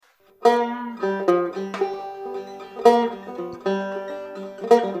Greetings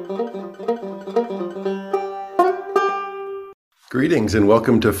and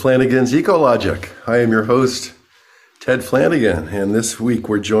welcome to Flanigan's Ecologic. I am your host, Ted Flanigan, and this week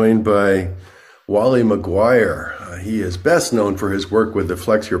we're joined by Wally McGuire. He is best known for his work with the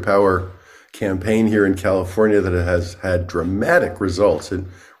Flex Your Power campaign here in California that has had dramatic results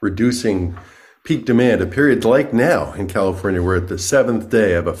in reducing peak demand. A period like now in California, we're at the 7th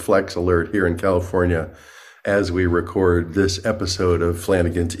day of a flex alert here in California as we record this episode of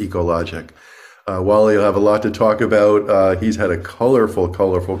Flanigan's Ecologic. Wally will have a lot to talk about. He's had a colorful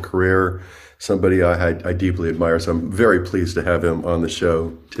career, somebody I deeply admire, so I'm very pleased to have him on the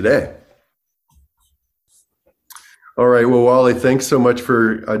show today. All right, well, Wally, thanks so much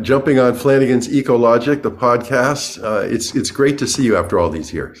for jumping on Flanigan's Ecologic, the podcast. It's great to see you after all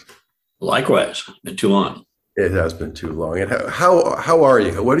these years. Likewise, been too long. It has been too long. And how are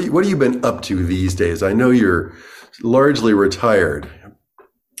you? What have you been up to these days? I know you're largely retired.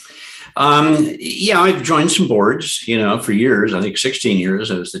 I've joined some boards, for years. I think 16 years.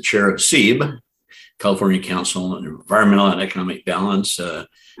 I was the chair of SEEB, California Council on Environmental and Economic Balance.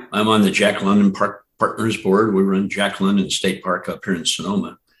 I'm on the Jack London Partners Board. We run Jack London State Park up here in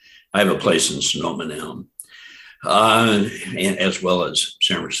Sonoma. I have a place in Sonoma now, and as well as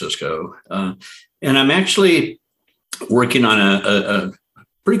San Francisco. And I'm actually working on a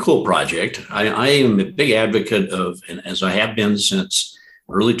pretty cool project. I am a big advocate of, and as I have been since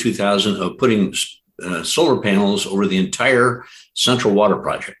early 2000, of putting solar panels over the entire Central Water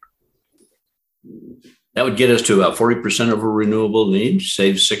Project. That would get us to about 40% of our renewable needs,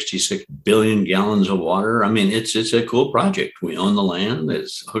 save 66 billion gallons of water. I mean, it's a cool project. We own the land.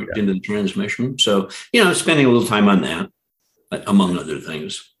 It's hooked into the transmission. So, spending a little time on that, among other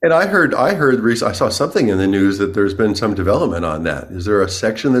things. And I heard recently, I saw something in the news that there's been some development on that. Is there a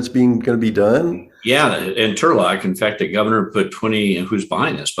section that's going to be done? Yeah, in Turlock, in fact, the governor put 20, who's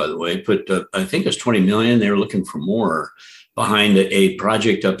buying this, by the way, I think it's 20 million. They were looking for more behind a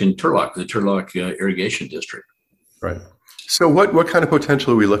project up in Turlock, the Turlock Irrigation District. Right. So what kind of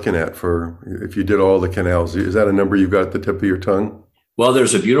potential are we looking at for if you did all the canals? Is that a number you've got at the tip of your tongue? Well,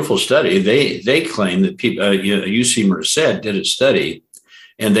 there's a beautiful study. They claim that people, UC Merced did a study,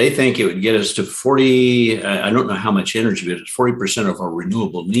 and they think it would get us to 40, I don't know how much energy, but it's 40% of our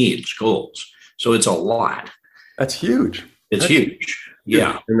renewable needs goals. So it's a lot. That's huge. That's huge.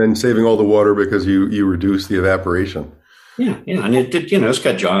 Yeah. And then saving all the water because you reduce the evaporation. Yeah. And it's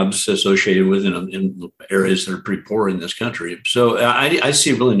got jobs associated with it in areas that are pretty poor in this country. So I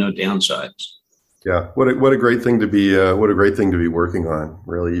see really no downsides. Yeah. What a great thing to be working on.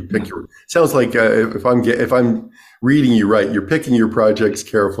 Really, you pick sounds like if I'm reading you right, you're picking your projects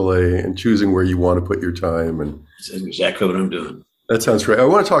carefully and choosing where you want to put your time. And that's exactly what I'm doing. That sounds great. I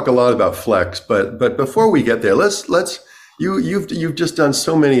want to talk a lot about Flex, but before we get there, you've just done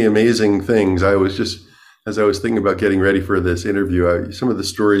so many amazing things. As I was thinking about getting ready for this interview, some of the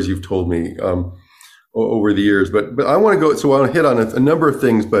stories you've told me over the years, but I want to hit on a number of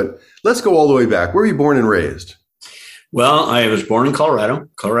things, but let's go all the way back. Where were you born and raised? Well, I was born in Colorado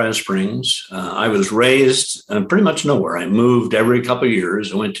Springs. I was raised pretty much nowhere. I moved every couple of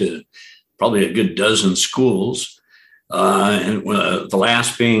years. I went to probably a good dozen schools. And the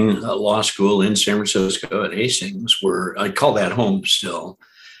last being a law school in San Francisco at Hastings, where I call that home still.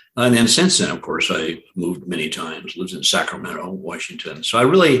 And then since then, of course, I moved many times, lived in Sacramento, Washington. So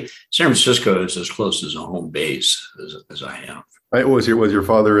San Francisco is as close as a home base as I have. Right. Was your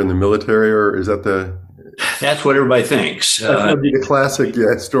father in the military, or is that That's what everybody thinks. That would be the classic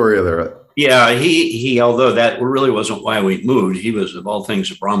story of that. Yeah, he although that really wasn't why we moved. He was, of all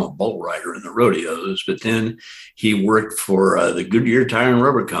things, a Brahma bull rider in the rodeos. But then he worked for the Goodyear Tire and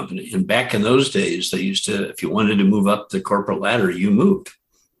Rubber Company. And back in those days, they used to, if you wanted to move up the corporate ladder, you moved.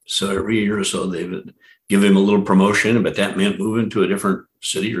 So every year or so, they would give him a little promotion, but that meant moving to a different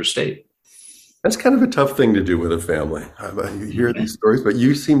city or state. That's kind of a tough thing to do with a family. You hear these stories, but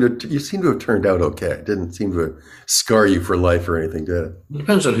you seem to have turned out okay. It didn't seem to scar you for life or anything, did it?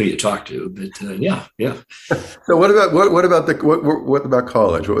 Depends on who you talk to, but yeah. So what about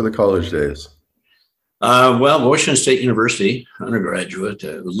college? What were the college days? Washington State University undergraduate.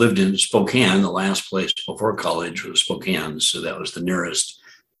 Lived in Spokane. The last place before college was Spokane, so that was the nearest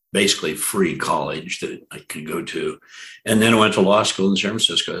basically free college that I could go to. And then I went to law school in San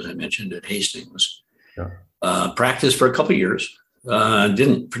Francisco, as I mentioned, at Hastings. Yeah. Practiced for a couple of years.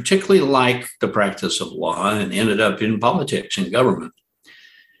 Didn't particularly like the practice of law and ended up in politics and government.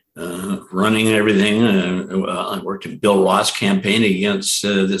 Running and everything. I worked in Bill Roth's campaign against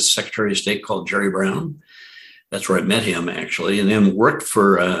this Secretary of State called Jerry Brown. That's where I met him, actually, and then worked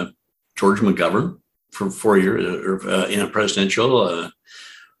for George McGovern for 4 years in a presidential.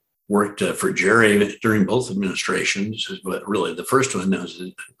 Worked for Jerry during both administrations, but really the first one was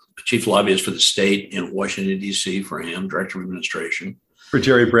the chief lobbyist for the state in Washington, D.C. for him, director of administration. For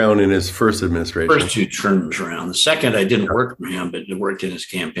Jerry Brown in his first administration. First 2 terms around. The second, I didn't work for him, but worked in his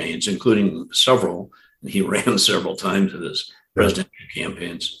campaigns, including several. He ran several times of his presidential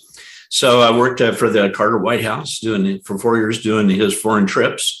campaigns. So I worked for the Carter White House for 4 years doing his foreign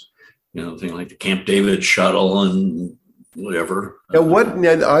trips, things like the Camp David shuttle and whatever. Now,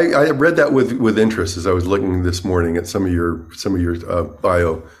 I read that with interest as I was looking this morning at some of your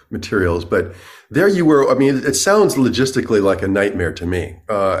bio materials. But there you were. I mean, it sounds logistically like a nightmare to me,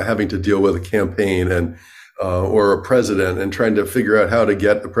 having to deal with a campaign and or a president and trying to figure out how to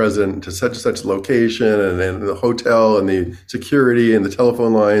get the president to such and such location and the hotel and the security and the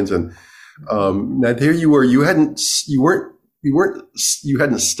telephone lines. And now there you were. You hadn't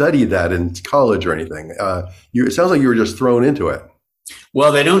studied that in college or anything. It sounds like you were just thrown into it.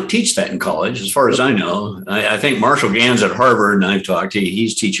 Well, they don't teach that in college, as far as I know. I think Marshall Gans at Harvard, and I've talked to,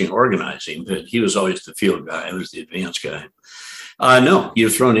 he's teaching organizing, but he was always the field guy. I was the advanced guy. No, you're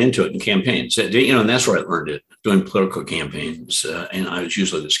thrown into it in campaigns. And that's where I learned it, doing political campaigns. And I was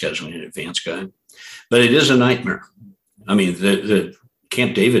usually the scheduling and advanced guy. But it is a nightmare. I mean, the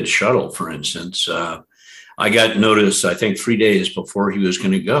Camp David shuttle, for instance, I got notice, I think 3 days before he was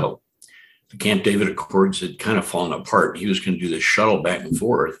going to go. The Camp David Accords had kind of fallen apart. He was going to do the shuttle back and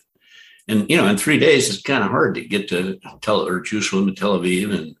forth. And, in 3 days, it's kind of hard to get to Jerusalem and Tel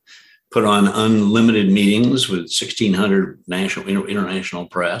Aviv and put on unlimited meetings with 1,600 international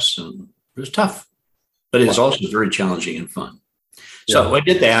press. And it was tough, but it's also very challenging and fun. So I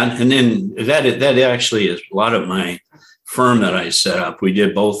did that. And then that actually is a lot of my firm that I set up. We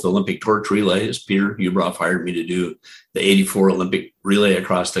did both Olympic torch relays. Peter Ubroff hired me to do the 84 Olympic relay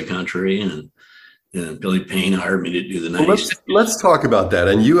across the country, and Billy Payne hired me to do the 96. Let's talk about that.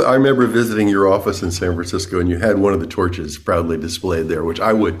 And I remember visiting your office in San Francisco, and you had one of the torches proudly displayed there, which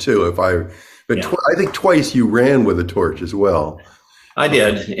I would too I think twice you ran with a torch as well. I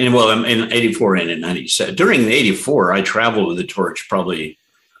did. And in 84 and in 97. During the 84, I traveled with the torch probably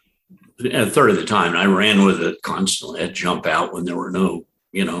a third of the time. I ran with it constantly. I'd jump out when there were no,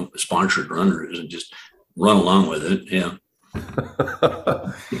 sponsored runners and just run along with it. Yeah.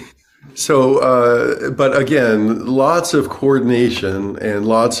 So, but again, lots of coordination and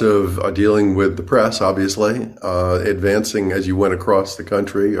lots of dealing with the press, obviously, advancing as you went across the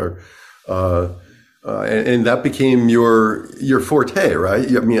country, and that became your forte,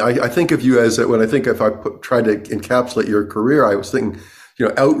 right? I mean, I think of you as if I tried to encapsulate your career, I was thinking,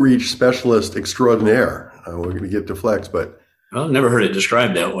 outreach specialist extraordinaire. We're going to get to Flex, but I've never heard it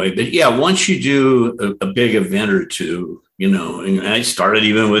described that way. But yeah, once you do a big event or two, and I started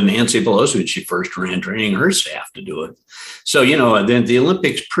even with Nancy Pelosi when she first ran, training her staff to do it. So, then the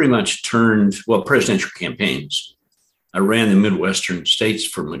Olympics pretty much turned, presidential campaigns. I ran the Midwestern states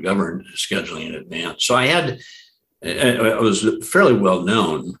for McGovern scheduling in advance. So I was fairly well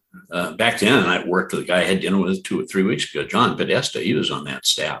known. Back then, I worked with a guy I had dinner with 2 or 3 weeks ago, John Podesta. He was on that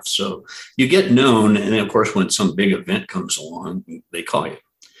staff. So you get known. And then, of course, when some big event comes along, they call you.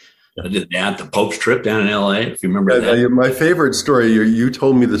 I did that, the Pope's trip down in L.A., if you remember that. My favorite story, you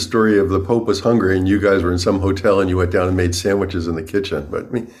told me the story of the Pope was hungry and you guys were in some hotel and you went down and made sandwiches in the kitchen. But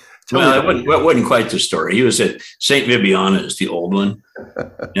that wasn't quite the story. He was at St. Vibiana's, the old one.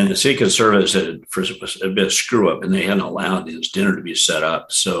 And the Secret Service had a bit of screw up and they hadn't allowed his dinner to be set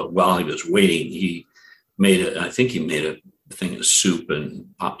up. So while he was waiting, he made a thing of soup and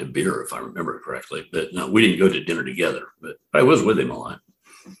popped a beer, if I remember correctly. But no, we didn't go to dinner together, but I was with him a lot.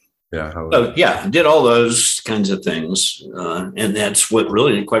 Yeah. Did all those kinds of things. And that's what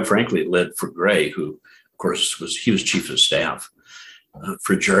really, quite frankly, led for Gray, who, of course, was chief of staff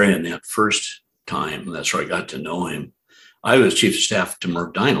for Jerry in that first time. That's where I got to know him. I was chief of staff to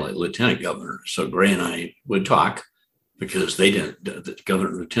Merv Dineley, lieutenant governor. So Gray and I would talk because the governor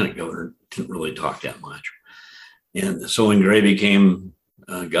and lieutenant governor didn't really talk that much. And so when Gray became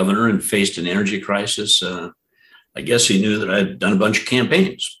governor and faced an energy crisis, I guess he knew that I'd done a bunch of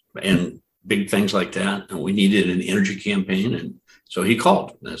campaigns and big things like that. And we needed an energy campaign. And so he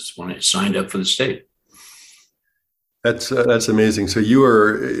called. That's when I signed up for the state. That's amazing. So you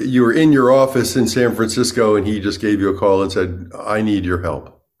were in your office in San Francisco and he just gave you a call and said, I need your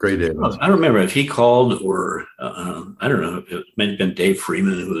help. Great Evans. I don't remember if he called or I don't know. It may have been Dave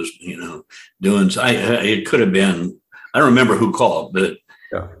Freeman who was, doing. It could have been. I don't remember who called, but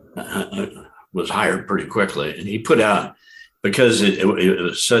I was hired pretty quickly. And he put out, because it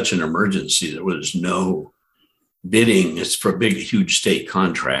was such an emergency, there was no bidding. It's for a big, huge state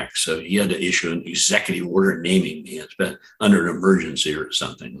contract. So he had to issue an executive order naming me. It's been under an emergency or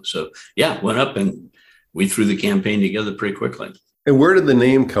something. So yeah, went up and we threw the campaign together pretty quickly. And where did the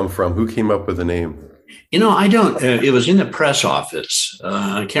name come from? Who came up with the name? I don't, it was in the press office.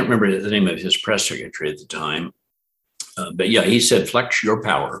 I can't remember the name of his press secretary at the time. But yeah, he said, flex your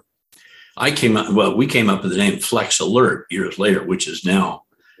power. We came up with the name Flex Alert years later, which is now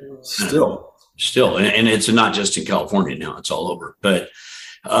still, and it's not just in California now, it's all over. But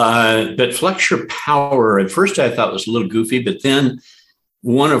Flex Your Power, at first I thought was a little goofy, but then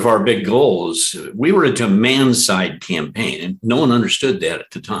one of our big goals, we were a demand side campaign, and no one understood that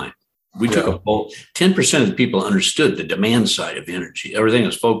at the time. We took a poll, 10% of the people understood the demand side of energy. Everything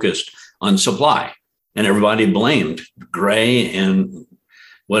was focused on supply, and everybody blamed Gray and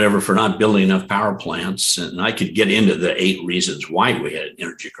whatever for not building enough power plants. And I could get into the 8 reasons why we had an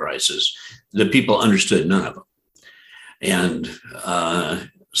energy crisis. The people understood none of them. And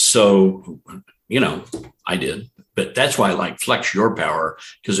so, I did. But that's why I like Flex Your Power,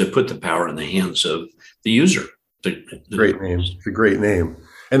 because it put the power in the hands of the user. Great name. It's a great name.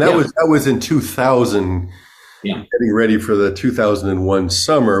 And that was in 2000, getting ready for the 2001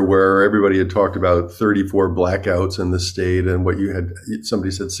 summer, where everybody had talked about 34 blackouts in the state, and somebody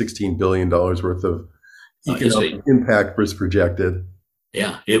said $16 billion worth of economic impact was projected.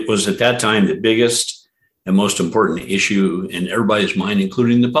 Yeah, it was at that time the biggest and most important issue in everybody's mind,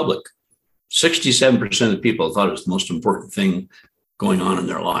 including the public. 67% of people thought it was the most important thing going on in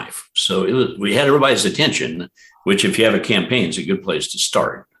their life. So we had everybody's attention, which if you have a campaign is a good place to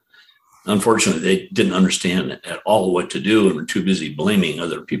start. Unfortunately, they didn't understand at all what to do and were too busy blaming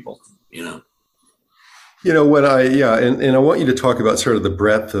other people, and I want you to talk about sort of the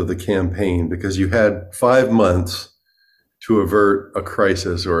breadth of the campaign, because you had 5 months to avert a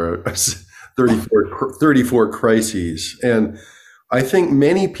crisis or 34 crises. And I think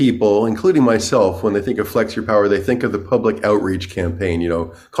many people, including myself, when they think of Flex Your Power, they think of the public outreach campaign,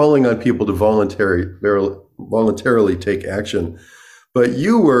 calling on people to voluntarily take action. But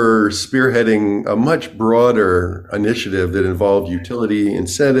you were spearheading a much broader initiative that involved utility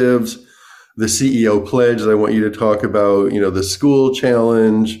incentives, the CEO pledge that I want you to talk about, the school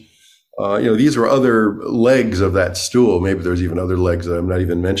challenge. These were other legs of that stool. Maybe there's even other legs that I'm not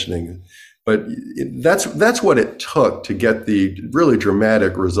even mentioning. But that's what it took to get the really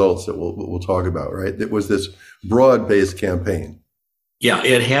dramatic results that we'll talk about, right? It was this broad-based campaign. Yeah,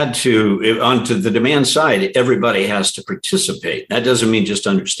 it had to, onto the demand side, everybody has to participate. That doesn't mean just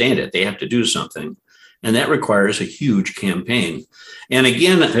understand it. They have to do something. And that requires a huge campaign. And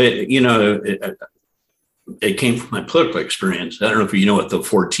again, it came from my political experience. I don't know if you know what the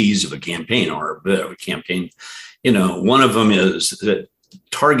 4 T's of a campaign are, but a campaign, one of them is that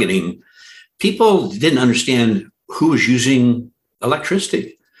targeting. People didn't understand who was using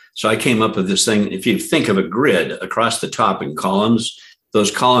electricity. So I came up with this thing. If you think of a grid across the top in columns, those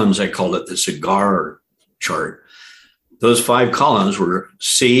columns, I called it the cigar chart. Those 5 columns were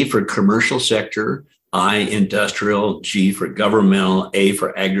C for commercial sector, I industrial, G for governmental, A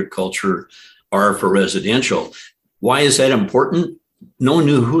for agriculture, R for residential. Why is that important? No one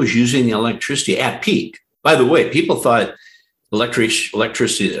knew who was using the electricity at peak. By the way, people thought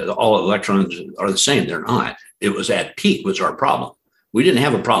electricity, all electrons are the same. They're not. It was at peak was our problem. We didn't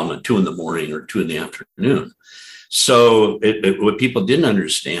have a problem at 2 in the morning or 2 in the afternoon. So what people didn't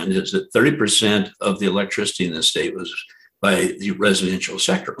understand is that 30% of the electricity in the state was by the residential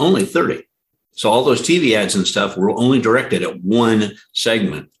sector, only 30. So all those TV ads and stuff were only directed at one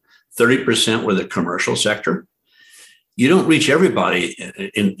segment. 30% were the commercial sector. You don't reach everybody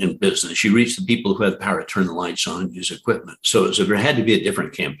in business. You reach the people who have the power to turn the lights on, use equipment. So there had to be a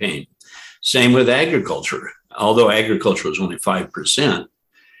different campaign. Same with agriculture, although agriculture was only 5%.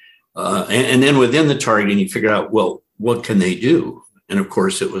 And then within the targeting, you figure out, well, what can they do? And of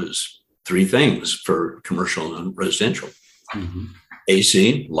course, it was 3 things for commercial and residential. Mm-hmm.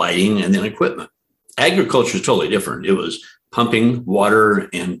 AC, lighting, and then equipment. Agriculture is totally different. It was pumping water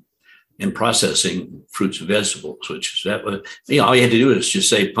and processing fruits and vegetables, which is that was, all you had to do is just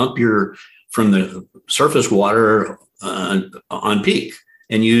say, pump from the surface water on peak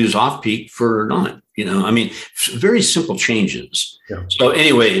and use off peak for not, very simple changes. Yeah. So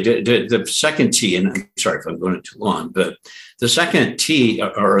anyway, the second T, and I'm sorry if I'm going too long, but the second T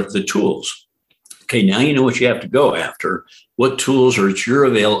are the tools. Okay, now you know what you have to go after. What tools are at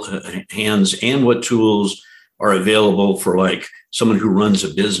your hands, and what tools are available for like someone who runs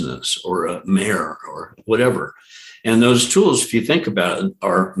a business or a mayor or whatever. And those tools, if you think about it,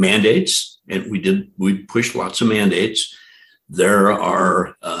 are mandates. And we pushed lots of mandates. There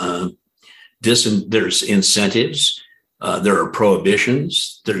are there's incentives, there are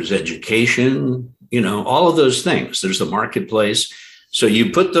prohibitions, there's education, all of those things. There's the marketplace. So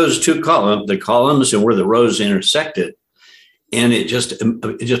you put those the columns and where the rows intersected, and it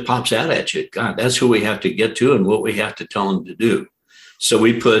just pops out at you. God, that's who we have to get to and what we have to tell them to do. So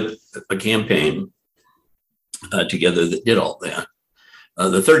we put a campaign together that did all that.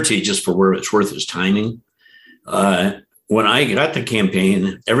 The third T, just for where it's worth, is timing. When I got the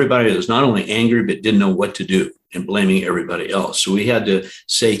campaign, everybody was not only angry, but didn't know what to do and blaming everybody else. So we had to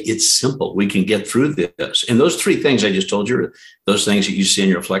say, it's simple. We can get through this. And those three things I just told you, those things that you see in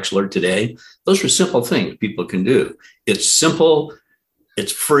your Flex Alert today, those are simple things people can do. It's simple,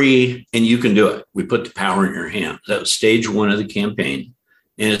 it's free, and you can do it. We put the power in your hands. That was stage one of the campaign.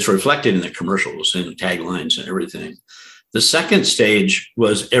 And it's reflected in the commercials and the taglines and everything. The second stage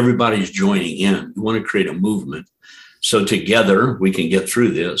was everybody's joining in. We want to create a movement. So together we can get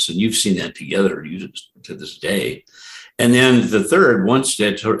through this. And you've seen that together to this day. And then the third,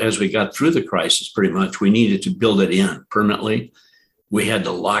 as we got through the crisis, pretty much, we needed to build it in permanently. We had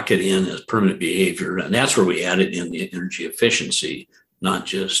to lock it in as permanent behavior. And that's where we added in the energy efficiency, not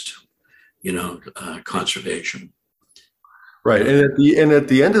just, conservation. Right. And at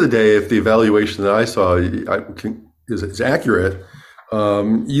the end of the day, if the evaluation that I saw is accurate,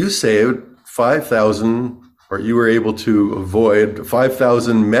 you saved 5,000, or you were able to avoid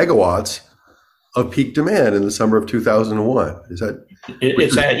 5,000 megawatts of peak demand in the summer of 2001. Is that?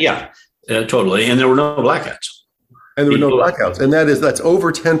 Totally. And there were no blackouts. And there were no blackouts. And that's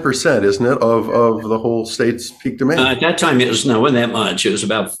over 10%, isn't it, of the whole state's peak demand? At that time, it wasn't that much. It was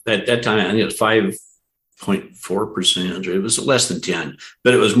about, at that time, I think it was 5.4%. It was less than 10,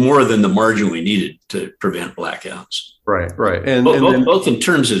 but it was more than the margin we needed to prevent blackouts. Right. And both in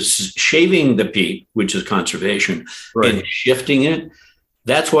terms of shaving the peak, which is conservation, right, and shifting it.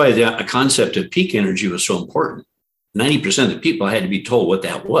 That's why the concept of peak energy was so important. 90% of the people had to be told what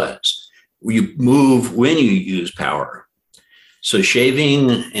that was. You move when you use power. So shaving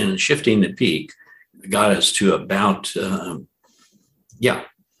and shifting the peak got us to about, going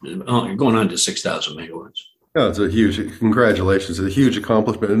on to 6,000 megawatts. Oh, it's congratulations. It's a huge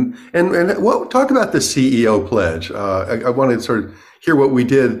accomplishment. And talk about the CEO pledge. I want to sort of hear what we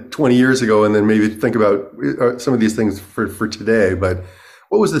did 20 years ago and then maybe think about some of these things for today. But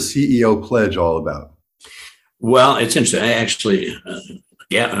what was the CEO pledge all about? Well, it's interesting. I actually,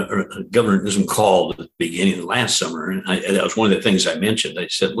 Governor Newsom called at the beginning of last summer. And that was one of the things I mentioned. I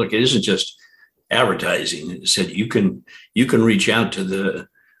said, look, it isn't just advertising. It said, you can reach out to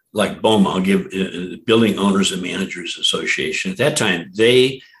like BOMA, I'll give Building Owners and Managers Association. At that time,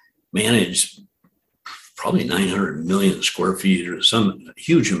 they managed probably 900 million square feet or some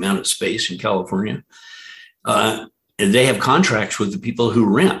huge amount of space in California. And they have contracts with the people who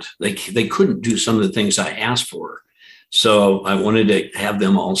rent. They couldn't do some of the things I asked for. So I wanted to have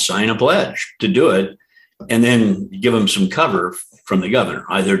them all sign a pledge to do it and then give them some cover from the governor,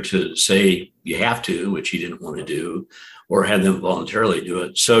 either to say you have to, which he didn't want to do, or have them voluntarily do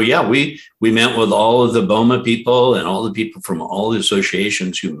it. So we met with all of the BOMA people and all the people from all the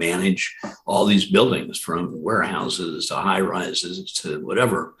associations who manage all these buildings, from warehouses to high rises to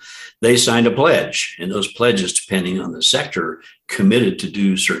whatever. They signed a pledge, and those pledges, depending on the sector, committed to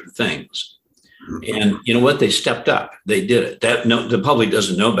do certain things. And you know what? They stepped up. They did it. The public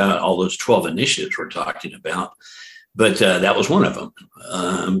doesn't know about all those 12 initiatives we're talking about, but that was one of them.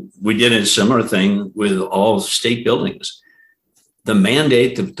 We did a similar thing with all state buildings. The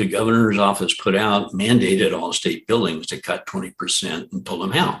mandate that the governor's office put out mandated all state buildings to cut 20% and pull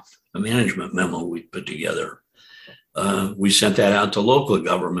them out. A management memo we put together. We sent that out to local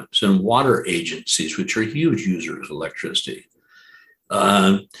governments and water agencies, which are huge users of electricity.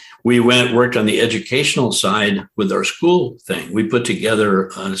 We worked on the educational side with our school thing. We put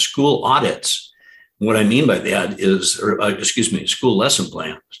together school audits. What I mean by that is, school lesson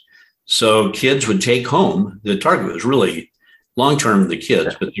plans. So kids would take home, the target was really long-term the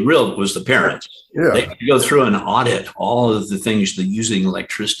kids, but the real was the parents. Yeah. They could go through and audit all of the things, the using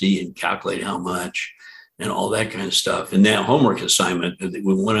electricity and calculate how much and all that kind of stuff. And that homework assignment,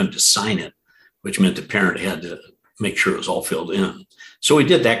 we wanted them to sign it, which meant the parent had to make sure it was all filled in. So we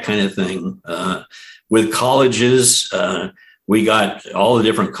did that kind of thing. With colleges, we got all the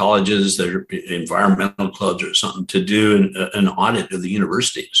different colleges that are environmental clubs or something to do an audit of the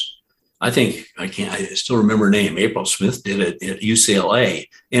universities. I still remember her name. April Smith did it at UCLA,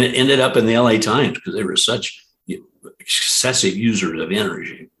 and it ended up in the LA Times because they were such excessive users of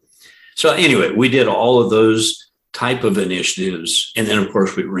energy. So anyway, we did all of those type of initiatives. And then of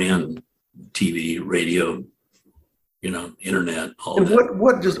course we ran TV, radio, internet, all And that.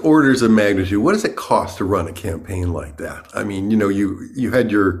 what just orders of magnitude? What does it cost to run a campaign like that? I mean, you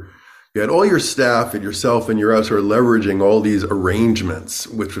had all your staff and yourself, and you're out sort of leveraging all these arrangements,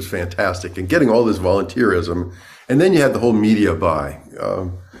 which was fantastic, and getting all this volunteerism, and then you had the whole media buy.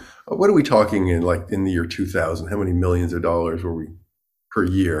 What are we talking in the year 2000? How many millions of dollars were we per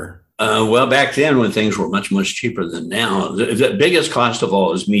year? Well, back then when things were much, much cheaper than now, the biggest cost of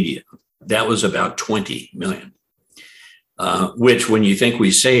all is media. That was about 20 million, which when you think we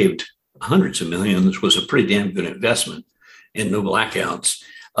saved hundreds of millions was a pretty damn good investment and no blackouts.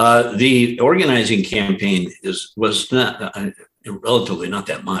 The organizing campaign was not relatively not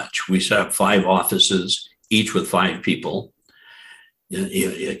that much. We set up 5 offices, each with 5 people,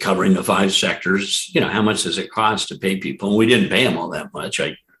 covering the 5 sectors. How much does it cost to pay people? And we didn't pay them all that much.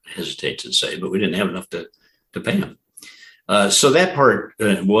 I hesitate to say, but we didn't have enough to pay them. So that part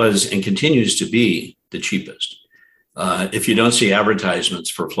was and continues to be the cheapest. If you don't see advertisements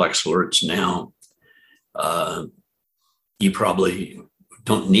for Flex Alerts now, you probably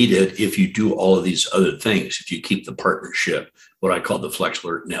don't need it if you do all of these other things, if you keep the partnership, what I call the Flex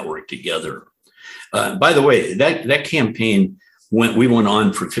Alert network, together. By the way, that campaign we went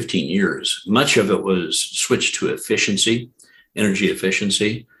on for 15 years. Much of it was switched to energy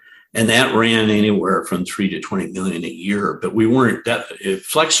efficiency. And that ran anywhere from 3 to 20 million a year. But we weren't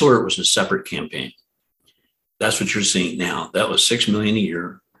Flex Alert was a separate campaign. That's what you're seeing now. That was 6 million a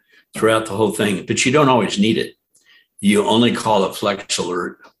year throughout the whole thing. But you don't always need it. You only call a Flex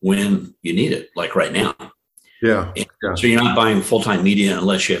Alert when you need it, like right now. Yeah. So you're not buying full-time media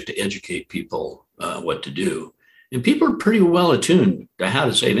unless you have to educate people what to do. And people are pretty well attuned to how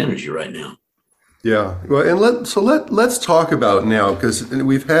to save energy right now. Yeah. Well, and let's talk about now, because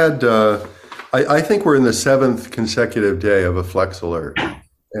we've had, I think we're in the 7th consecutive day of a Flex Alert.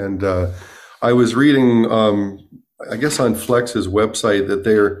 And I was reading, I guess on Flex's website, that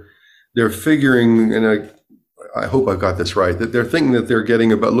they're figuring, and I hope I've got this right, that they're thinking that they're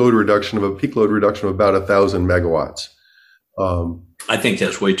getting about peak load reduction of about 1,000 megawatts. I think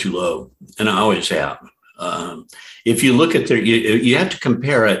that's way too low, and I always have. If you look at you have to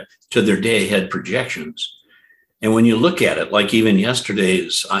compare it to their day ahead projections. And when you look at it, like even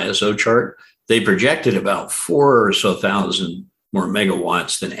yesterday's ISO chart, they projected about 4,000 or so more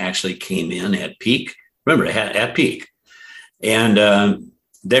megawatts than actually came in at peak. Remember, at peak. And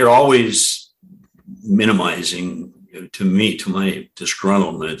they're always minimizing, to my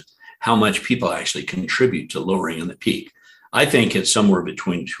disgruntlement, how much people actually contribute to lowering in the peak. I think it's somewhere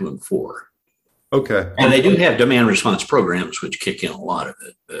between 2 and 4. Okay. And they do have demand response programs, which kick in a lot of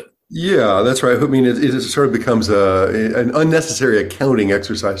it. But. Yeah, that's right. I mean, it sort of becomes an unnecessary accounting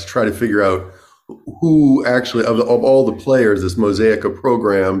exercise to try to figure out who actually, of all the players, this mosaic of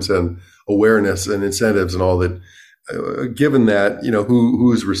programs and awareness and incentives and all that, given that,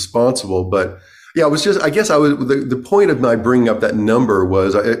 who's responsible. But yeah, the point of my bringing up that number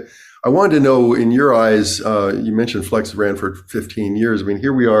was I wanted to know, in your eyes, you mentioned Flex ran for 15 years. I mean,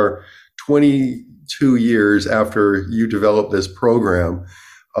 here we are 22 years after you developed this program.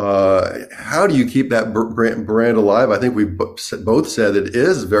 How do you keep that brand alive? I think we both said it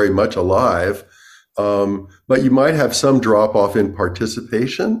is very much alive, but you might have some drop off in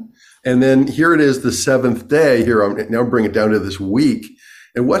participation. And then here it is, the 7th day. Here I'm now bring it down to this week.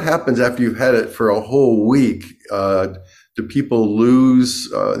 And what happens after you've had it for a whole week? Do people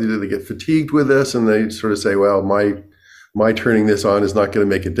lose? Either they get fatigued with this and they sort of say, "Well, my turning this on is not going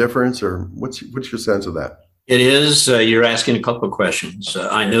to make a difference," or what's your sense of that? It is. You're asking a couple of questions.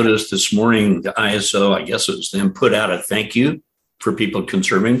 I noticed this morning the ISO, I guess it was them, put out a thank you for people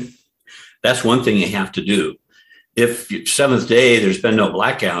conserving. That's one thing you have to do. If 7th day there's been no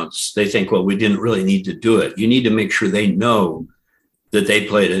blackouts, they think, well, we didn't really need to do it. You need to make sure they know that they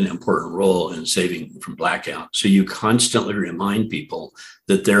played an important role in saving from blackout. So you constantly remind people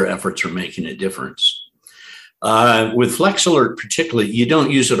that their efforts are making a difference. With Flex Alert particularly, you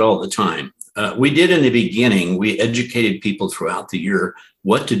don't use it all the time. We did in the beginning. We educated people throughout the year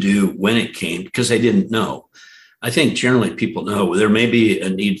what to do when it came, because they didn't know. I think generally people know. There may be a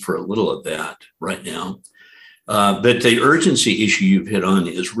need for a little of that right now. But the urgency issue you've hit on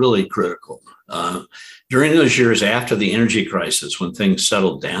is really critical. During those years after the energy crisis, when things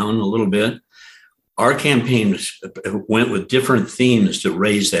settled down a little bit, our campaigns went with different themes to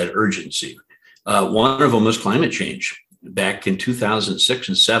raise that urgency. One of them was climate change. Back in 2006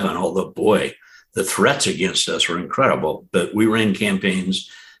 and 7, although, boy, the threats against us were incredible, but we ran campaigns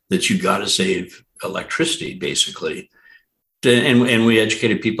that you got to save electricity, basically. And we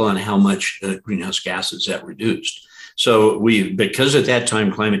educated people on how much greenhouse gases that reduced. So because at that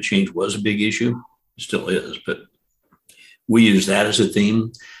time, climate change was a big issue, still is, but We used that as a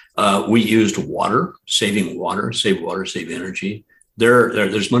theme. We used water, save water, save energy.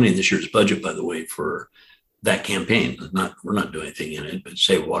 There's money in this year's budget, by the way, for that campaign. We're not doing anything in it, but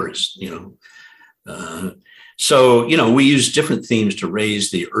save water is, so, we use different themes to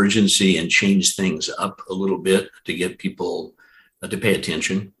raise the urgency and change things up a little bit to get people to pay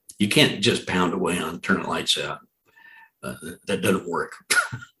attention. You can't just pound away on turn the lights out. That doesn't work.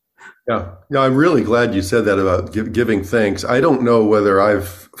 Yeah, I'm really glad you said that about giving thanks. I don't know whether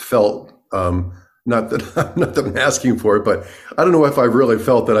I've felt, not that I'm asking for it, but I don't know if I've really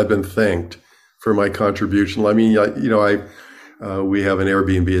felt that I've been thanked for my contribution. I mean, we have an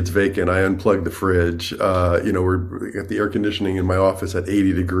Airbnb, it's vacant. I unplugged the fridge. We got the air conditioning in my office at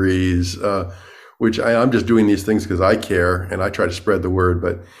 80 degrees, which I'm just doing these things because I care and I try to spread the word.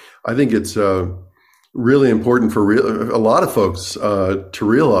 But I think it's really important for a lot of folks to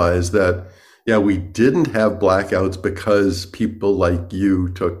realize that, we didn't have blackouts because people like you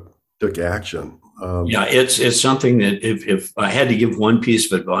took action. It's something that if I had to give one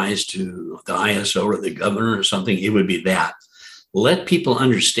piece of advice to the ISO or the governor or something, it would be that. Let people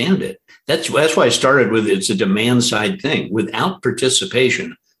understand it. That's why I started with it's a demand side thing. Without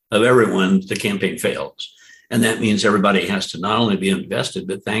participation of everyone, the campaign fails. And that means everybody has to not only be invested,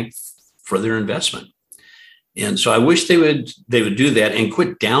 but thank for their investment. And so I wish they would do that and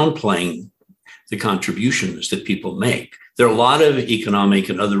quit downplaying the contributions that people make. There are a lot of economic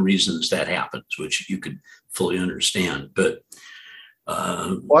and other reasons that happens, which you could fully understand. But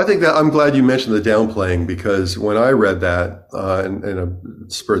I think that I'm glad you mentioned the downplaying, because when I read that and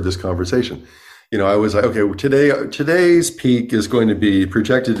spurred this conversation, I was like, okay, today's peak is going to be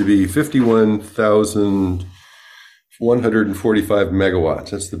projected to be 51,145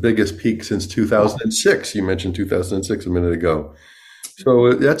 megawatts. That's the biggest peak since 2006. You mentioned 2006 a minute ago.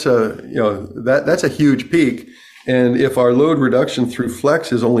 So that's that's a huge peak. And if our load reduction through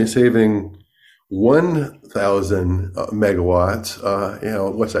flex is only saving 1,000 megawatts,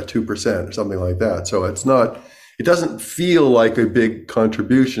 what's that, 2% or something like that. So it doesn't feel like a big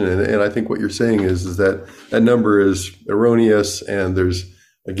contribution. And I think what you're saying is that number is erroneous. And there's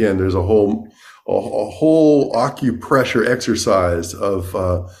a whole acupressure exercise of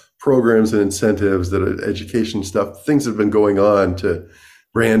programs and incentives that are education stuff, things that have been going on to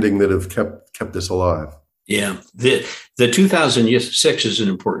branding that have kept this alive. Yeah, the 2006 is an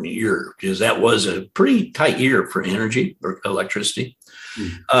important year because that was a pretty tight year for energy or electricity.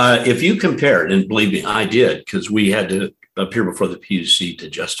 If you compared, and believe me, I did, because we had to appear before the PUC to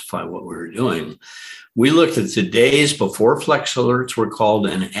justify what we were doing. We looked at the days before flex alerts were called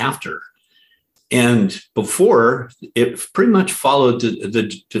and after. And before, it pretty much followed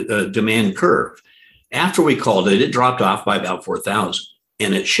the demand curve. After we called it, it dropped off by about 4,000.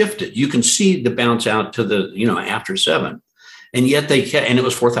 And it shifted. You can see the bounce out to the, after 7. And yet and it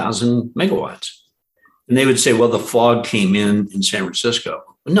was 4,000 megawatts. And they would say, well, the fog came in San Francisco.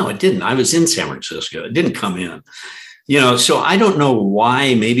 No, it didn't. I was in San Francisco. It didn't come in. So I don't know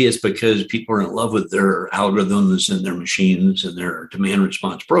why. Maybe it's because people are in love with their algorithms and their machines and their demand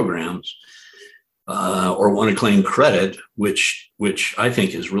response programs, or want to claim credit, which I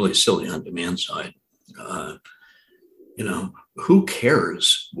think is really silly on demand side. Who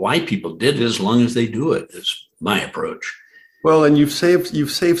cares why people did it as long as they do it, is my approach. Well, and you've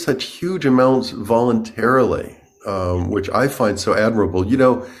saved such huge amounts voluntarily, which I find so admirable.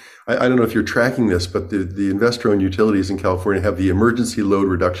 I don't know if you're tracking this, but the investor-owned utilities in California have the emergency load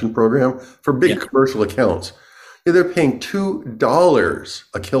reduction program for big commercial accounts. They're paying $2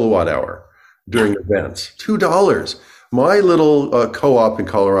 a kilowatt hour during events. $2. My little co-op in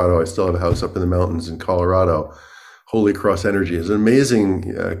Colorado, I still have a house up in the mountains in Colorado, Holy Cross Energy is an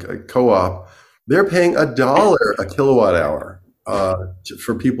amazing co-op. They're paying $1 a kilowatt hour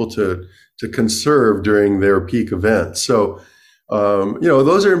for people to conserve during their peak events. So,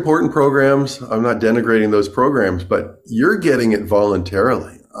 those are important programs. I'm not denigrating those programs, but you're getting it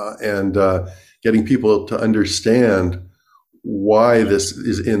voluntarily and getting people to understand why this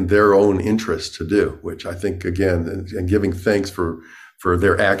is in their own interest to do, which I think, again, and giving thanks for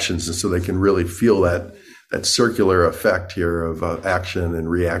their actions, and so they can really feel that circular effect here of action and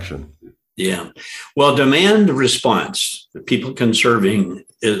reaction. Yeah. Well, demand response, people conserving,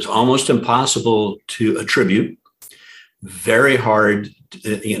 is almost impossible to attribute. Very hard,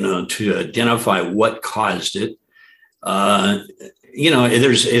 to identify what caused it.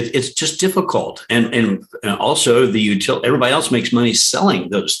 It's just difficult. And also everybody else makes money selling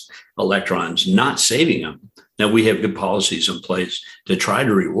those electrons, not saving them. Now, we have good policies in place to try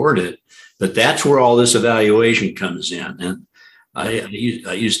to reward it. But that's where all this evaluation comes in. And I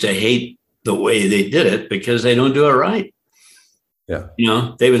used to hate the way they did it because they don't do it right. Yeah.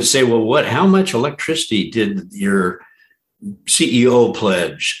 They would say, well, how much electricity did your CEO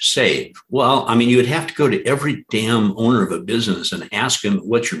pledge save? Well, I mean, you would have to go to every damn owner of a business and ask them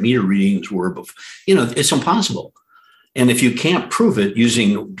what your meter readings were before. It's impossible. And if you can't prove it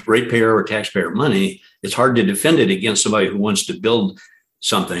using ratepayer or taxpayer money, it's hard to defend it against somebody who wants to build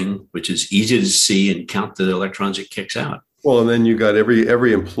something which is easy to see and count the electrons it kicks out. Well, and then you got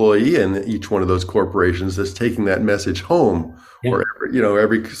every employee in each one of those corporations that's taking that message home, Yeah. or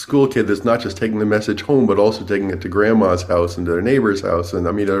every school kid that's not just taking the message home, but also taking it to grandma's house and to their neighbor's house. And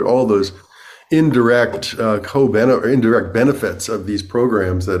I mean, there are all those indirect indirect benefits of these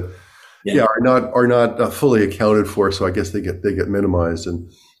programs that are not fully accounted for. So I guess they get minimized.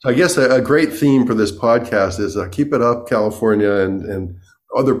 And so I guess a great theme for this podcast is keep it up, California and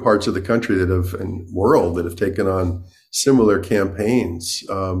other parts of the country and world that have taken on similar campaigns,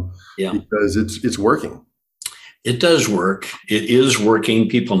 because it's working. It does work. It is working.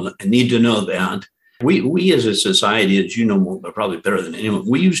 People need to know that. We as a society, as you know, probably better than anyone,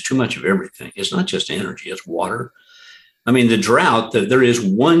 we use too much of everything. It's not just energy, it's water. I mean, the drought, there is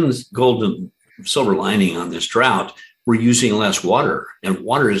one golden silver lining on this drought. We're using less water, and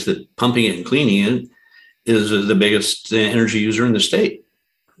water is pumping it and cleaning it is the biggest energy user in the state.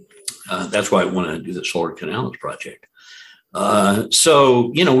 That's why I want to do the solar canals project.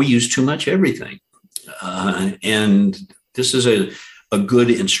 So, we use too much everything. And this is a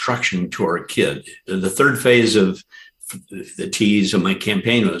good instruction to our kid. The third phase of the T's of my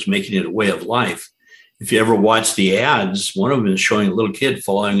campaign was making it a way of life. If you ever watch the ads, one of them is showing a little kid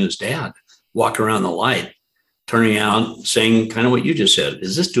following his dad, walk around the light, turning out, saying kind of what you just said.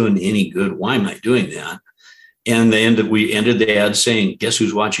 Is this doing any good? Why am I doing that? And we ended the ad saying, guess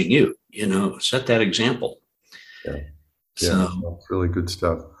who's watching you? Set that example. Yeah. So really good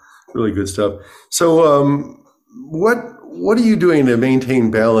stuff. Really good stuff. So what are you doing to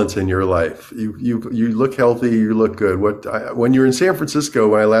maintain balance in your life? You look healthy, you look good. When you were in San Francisco,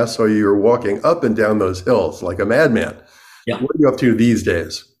 when I last saw you, you were walking up and down those hills like a madman. Yeah. What are you up to these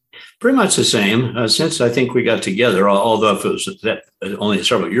days? Pretty much the same. Since I think we got together, although if it was only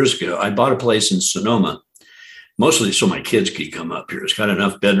several years ago, I bought a place in Sonoma, mostly so my kids could come up here. It's got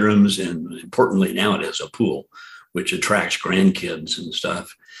enough bedrooms, and importantly, now it has a pool, which attracts grandkids and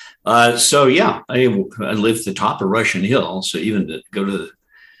stuff. I live at the top of Russian Hill. So even to go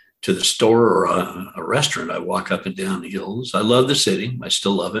to the store or a restaurant, I walk up and down the hills. I love the city. I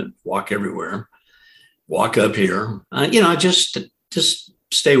still love it. Walk everywhere. Walk up here. Just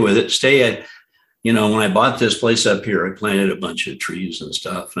stay with it. When I bought this place up here, I planted a bunch of trees and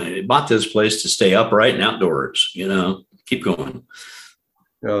stuff. And I bought this place to stay upright and outdoors, keep going.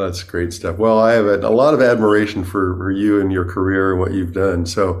 Oh, that's great stuff. Well, I have a lot of admiration for you and your career and what you've done.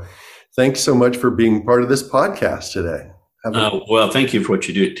 So thanks so much for being part of this podcast today. Well, thank you for what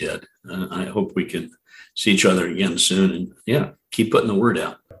you do, Ted. I hope we can see each other again soon, and keep putting the word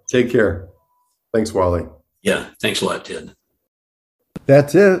out. Take care. Thanks, Wally. Yeah. Thanks a lot, Ted.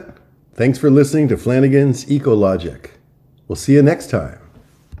 That's it. Thanks for listening to Flanigan's Ecologic. We'll see you next time.